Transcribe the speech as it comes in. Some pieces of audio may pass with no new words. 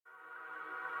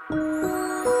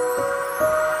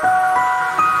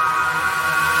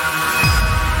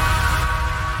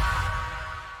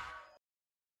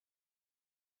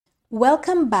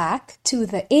Welcome back to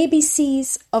the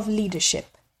ABCs of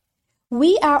Leadership.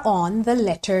 We are on the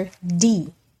letter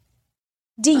D.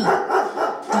 D.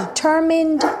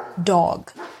 Determined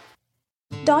dog.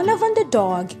 Donovan the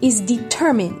dog is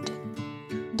determined.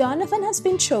 Donovan has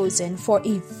been chosen for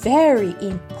a very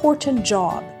important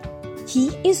job. He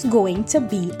is going to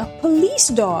be a police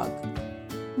dog.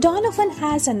 Donovan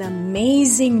has an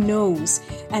amazing nose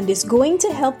and is going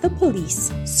to help the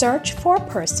police search for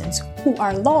persons who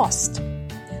are lost.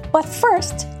 But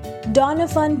first,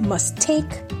 Donovan must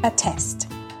take a test.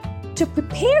 To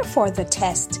prepare for the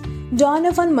test,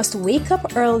 Donovan must wake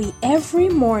up early every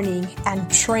morning and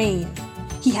train.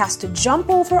 He has to jump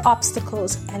over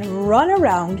obstacles and run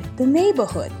around the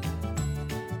neighborhood.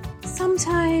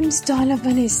 Sometimes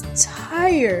Donovan is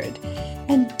tired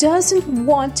and doesn't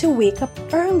want to wake up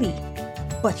early,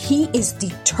 but he is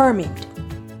determined.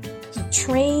 He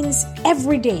trains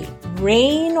every day,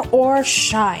 rain or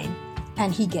shine,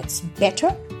 and he gets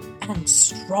better and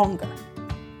stronger.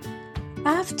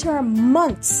 After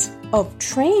months of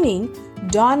training,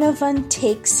 Donovan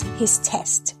takes his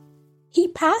test. He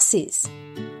passes.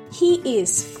 He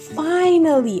is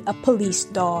finally a police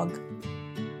dog.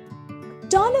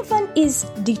 Donovan is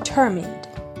determined.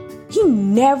 He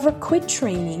never quit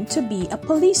training to be a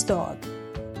police dog,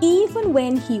 even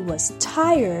when he was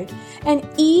tired and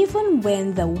even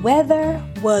when the weather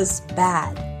was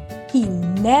bad. He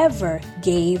never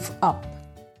gave up.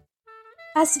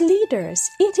 As leaders,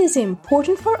 it is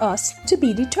important for us to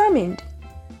be determined.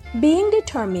 Being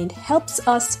determined helps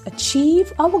us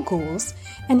achieve our goals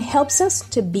and helps us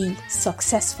to be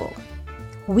successful.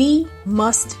 We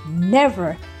must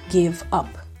never give up.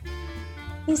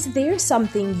 Is there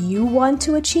something you want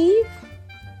to achieve?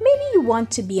 Maybe you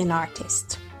want to be an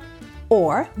artist.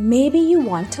 Or maybe you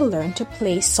want to learn to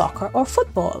play soccer or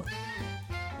football.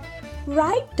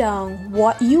 Write down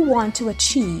what you want to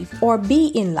achieve or be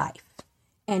in life,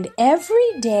 and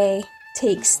every day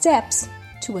take steps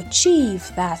to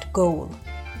achieve that goal.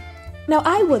 Now,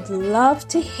 I would love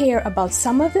to hear about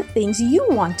some of the things you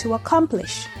want to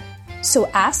accomplish. So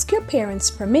ask your parents'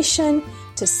 permission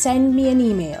to send me an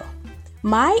email.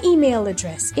 My email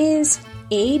address is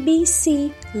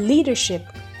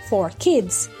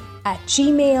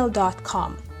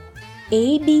abcleadershipforkids@gmail.com.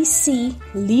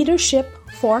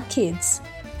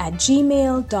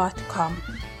 abcleadershipforkids@gmail.com.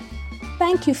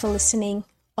 Thank you for listening.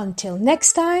 Until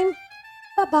next time,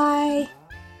 bye-bye.